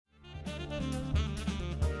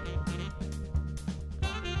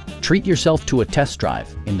Treat yourself to a test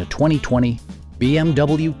drive in the 2020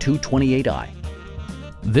 BMW 228i.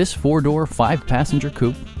 This four-door, five-passenger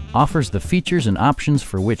coupe offers the features and options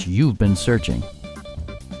for which you've been searching.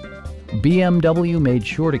 BMW made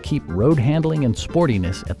sure to keep road handling and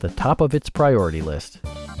sportiness at the top of its priority list.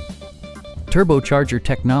 Turbocharger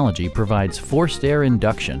technology provides forced air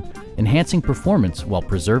induction, enhancing performance while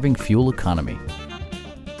preserving fuel economy.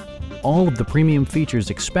 All of the premium features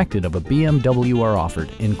expected of a BMW are offered,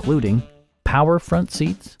 including power front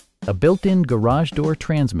seats, a built-in garage door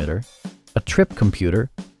transmitter, a trip computer,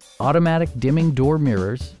 automatic dimming door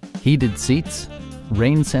mirrors, heated seats,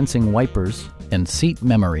 rain-sensing wipers, and seat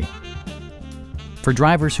memory. For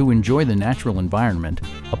drivers who enjoy the natural environment,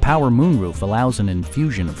 a power moonroof allows an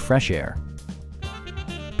infusion of fresh air.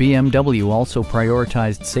 BMW also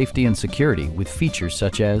prioritized safety and security with features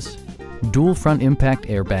such as dual front impact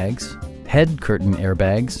airbags, head curtain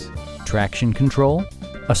airbags, traction control,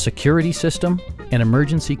 a security system, an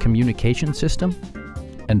emergency communication system,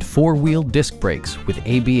 and four-wheel disc brakes with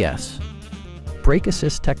ABS. Brake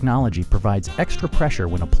assist technology provides extra pressure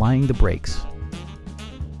when applying the brakes.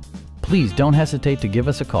 Please don't hesitate to give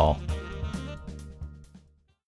us a call.